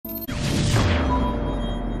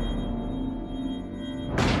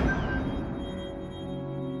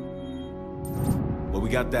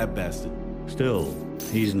got that bastard. Still,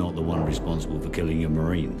 he's not the one responsible for killing your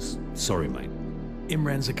Marines. Sorry, mate.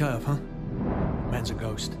 Imran Zakhaev, huh? Man's a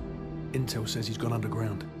ghost. Intel says he's gone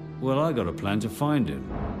underground. Well, I got a plan to find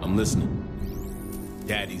him. I'm listening.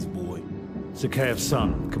 Daddy's boy. Zakhaev's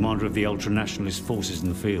son, commander of the ultra-nationalist forces in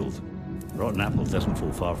the field. Rotten apple doesn't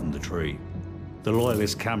fall far from the tree. The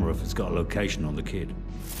loyalist Kamarov has got a location on the kid.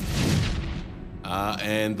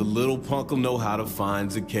 And the little punk'll know how to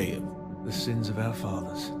find Zakhaev. The sins of our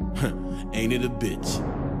fathers. Ain't it a bitch?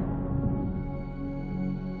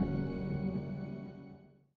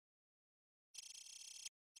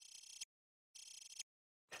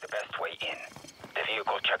 The best way in. The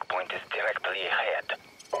vehicle checkpoint is directly ahead.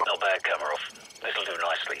 Not bad, Kamarov. This'll do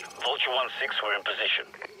nicely. Vulture 1-6, we're in position.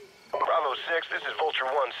 Bravo 6, this is Vulture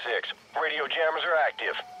 1-6. Radio jammers are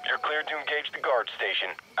active. You're cleared to engage the guard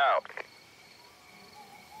station. Out.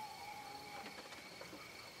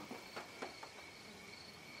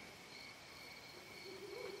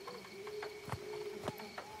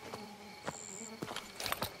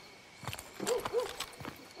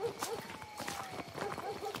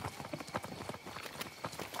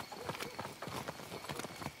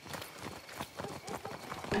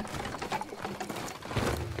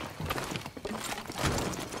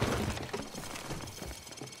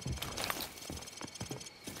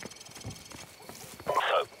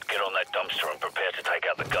 Dumpster and prepare to take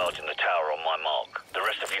out the guards in the tower on my mark. The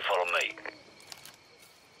rest of you follow me.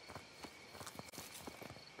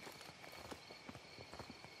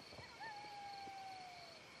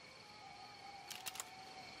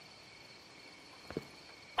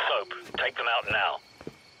 Soap, take them out now.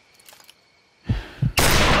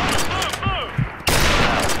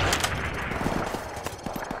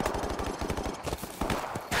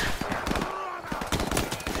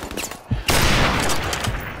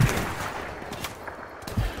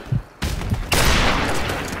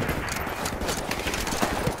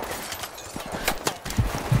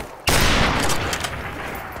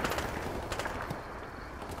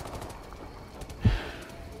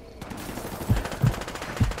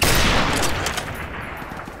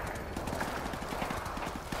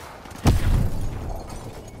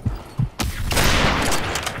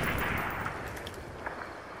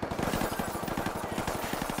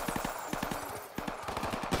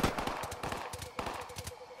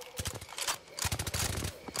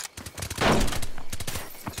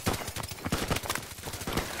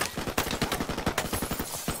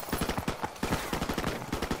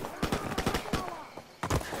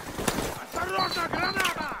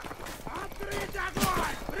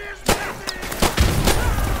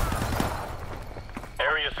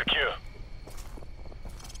 Area secure.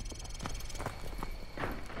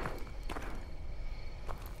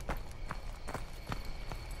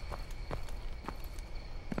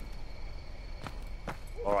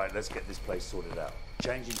 All right, let's get this place sorted out.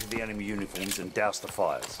 Change into the enemy uniforms and douse the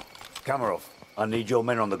fires. Kamarov, I need your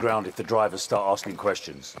men on the ground if the drivers start asking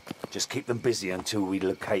questions. Just keep them busy until we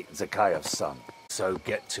locate Zakhaev's son. So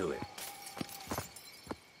get to it.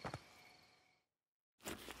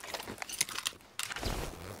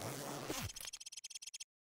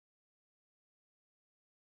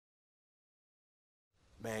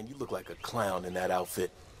 Man, you look like a clown in that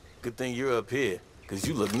outfit. Good thing you're up here, because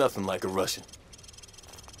you look nothing like a Russian.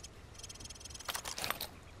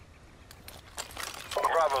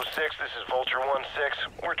 Bravo 6, this is Vulture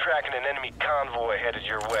 1-6. We're tracking an enemy convoy headed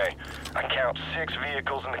your way. I count 6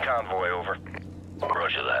 vehicles in the convoy, over.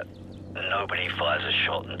 Roger that. Nobody fires a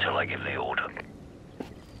shot until I give the order.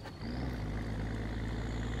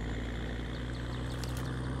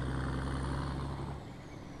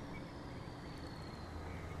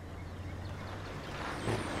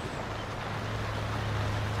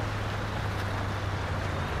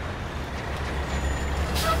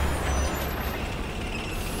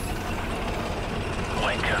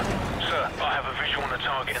 Sir, I have a visual on the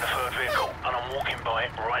target in the third vehicle, and I'm walking by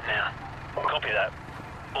it right now. Copy that.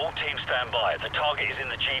 All teams stand by. The target is in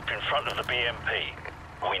the jeep in front of the BMP.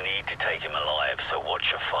 We need to take him alive, so watch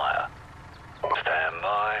your fire. Stand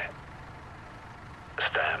by.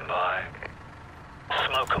 Stand by.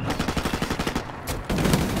 Smoke him.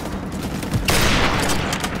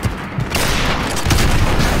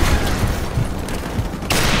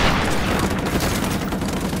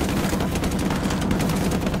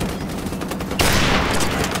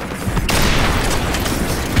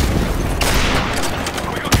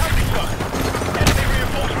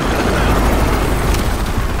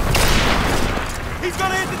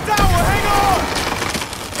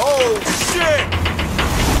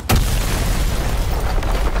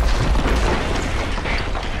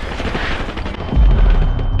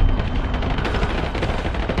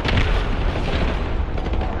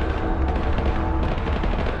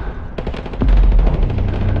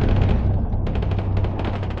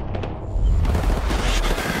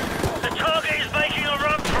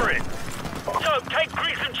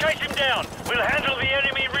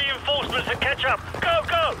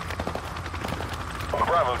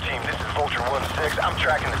 I'm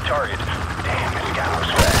tracking the target. Damn, this guy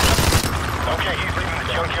looks fast. Okay, he's leaving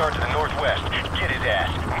the junkyard to the northwest. Get his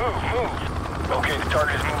ass. Move. Okay, the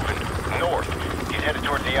target is moving north. He's headed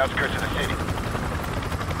towards the outskirts of the city.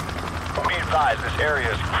 Be advised, this area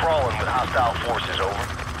is crawling with hostile forces, over.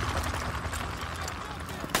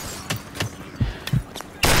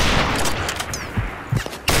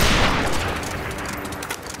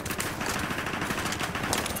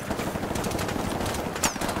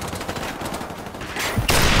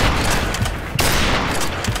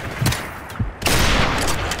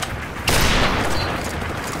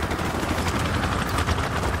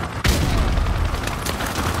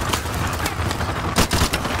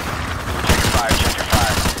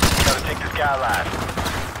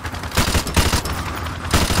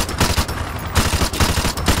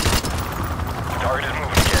 Target is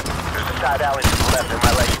moving again. There's a side alley to the left that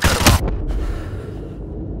might let you cut him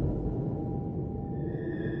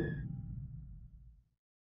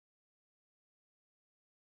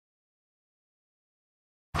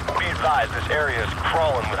off. Be advised, this area is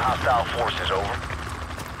crawling with hostile forces, over.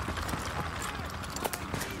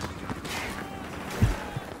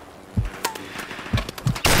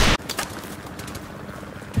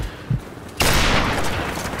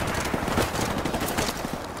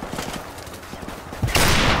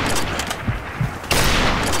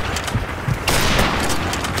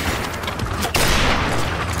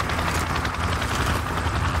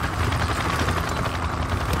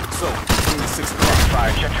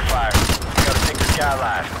 Fire, check your fire. We gotta take this guy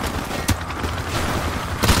alive.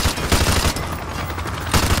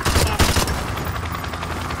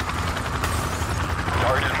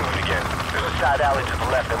 Target is moving again. There's a side alley to the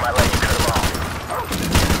left that might let you cut him off.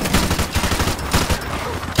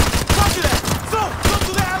 Roger that! So, go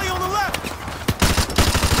to the alley on the left!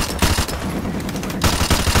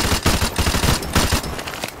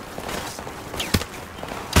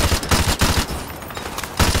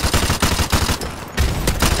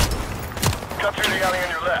 Cut through the alley on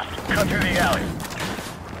your left. Cut through the alley.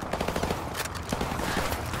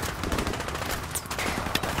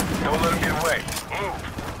 Don't let him get away. Move.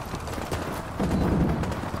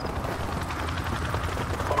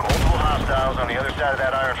 Multiple hostiles on the other side of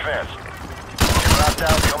that iron fence. Two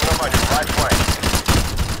hostiles coming up on your right flank.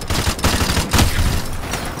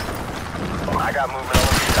 I got movement on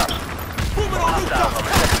the rooftops. Hostiles on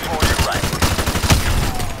the second floor to your right.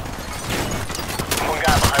 One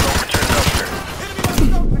guy behind overturned dumpster.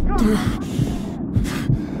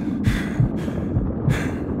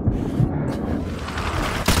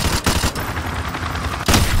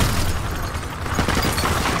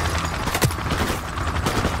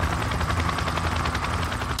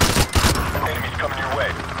 Enemies coming your way.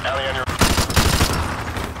 Alley on your...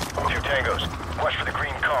 Two tangos. Watch for the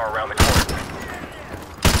green car around the corner.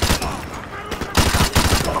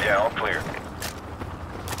 Yeah, all clear.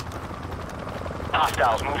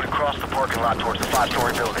 Hostiles moving across the parking lot towards the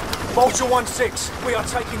 5-story building. Vulture 1-6, we are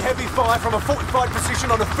taking heavy fire from a fortified position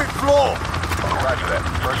on the 5th floor. Roger that.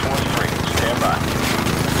 First one's free. Stand by.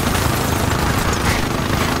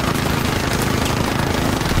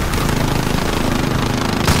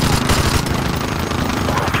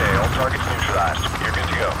 Okay, all targets neutralized. You're good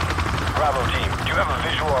to go. Bravo team, do you have a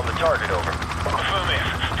visual on the target, over? Affirmative.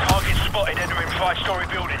 Target spotted entering 5-story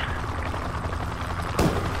building.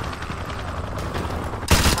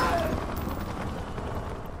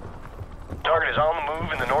 Target is on the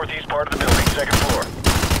move in the northeast part of the building, 2nd floor.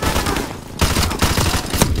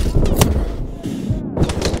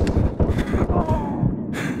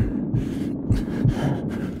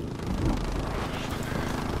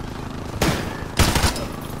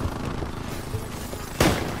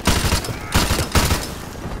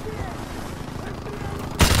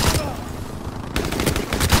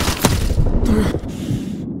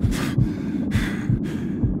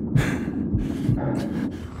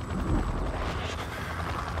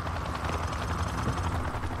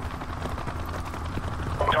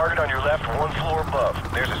 Target on your left, 1 floor above.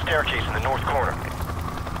 There's a staircase in the north corner.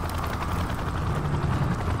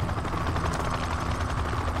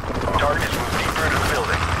 Target is moved deeper into the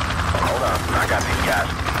building. Hold on, I got these guys.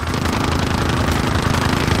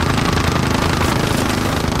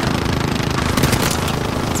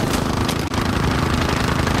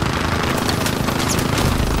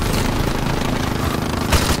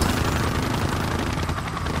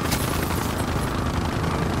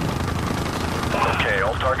 Okay,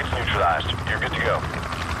 all targets neutralized. You're good to go.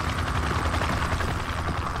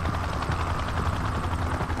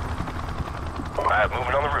 Alright,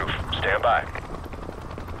 moving on the roof. Stand by.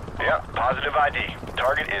 Yeah, positive ID.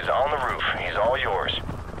 Target is on the roof. He's all yours.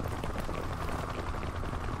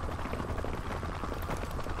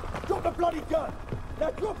 Drop the bloody gun! Now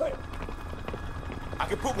drop it! I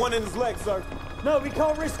can put one in his leg, sir. No, we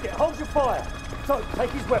can't risk it. Hold your fire. So, take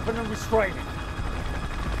his weapon and restrain him.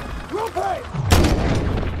 Drop it!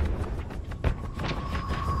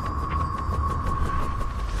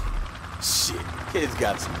 Shit, kid's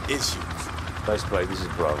got some issues. Faceplate, this is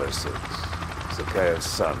Bravo 6. Zakayo's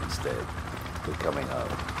son's dead. We're coming home.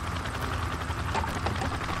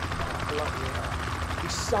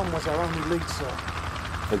 His son was our only lead, sir.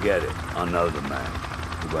 Forget it. I know the man.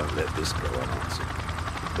 He won't let this go unanswered.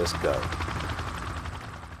 Let's go.